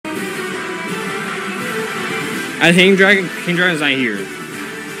King Dragon's not here.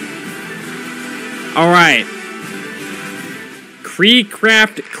 Alright.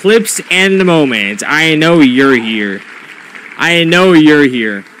 KreekCraft clips and moments. I know you're here. I know you're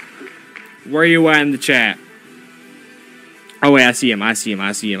here. Where you at in the chat? Oh wait, I see him. Alright,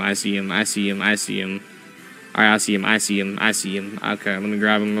 I see him. Okay, let me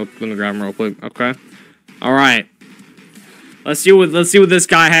grab him real quick. Okay. Alright. Let's see what this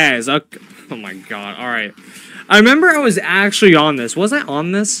guy has. Okay. Oh my god. Alright. I remember I was actually on this. Was I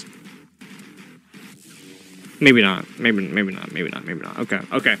on this? Maybe not. Maybe not.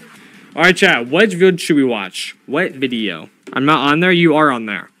 Okay. Alright, chat. What video should we watch? What video? I'm not on there. You are on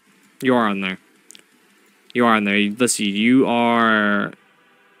there. You are on there. Let's see. You are...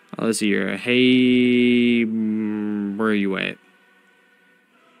 Oh, let's see here. Hey... Where are you at?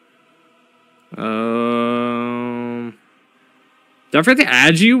 Did I forget to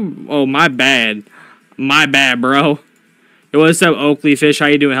add you? Oh, my bad. My bad, bro. Yo, what's up, Oakley Fish? How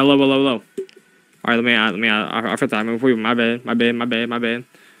you doing? Hello. Alright, let me I forgot that. I'm for you. My bad.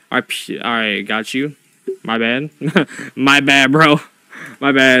 Alright, got you. My bad. My bad, bro.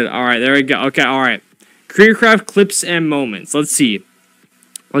 My bad. Alright, there we go. Okay, alright. KreekCraft clips and moments. Let's see.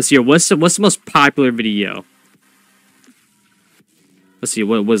 What's the most popular video? Let's see,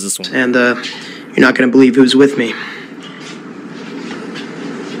 what was this one? And you're not gonna believe who's with me.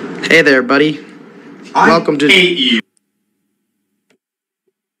 Hey there, buddy. Welcome to hate you.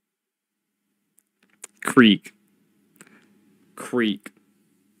 Kreek.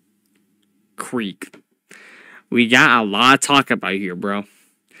 We got a lot to talk about here, bro.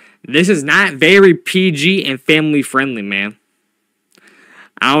 This is not very PG and family friendly, man.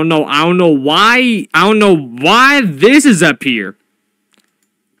 I don't know why this is up here.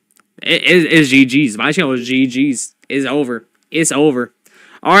 It's GG's. My channel is GG's. It's over.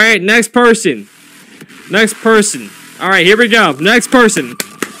 Alright, next person. Alright, here we go. Next person.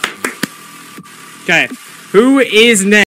 Okay. Who is next?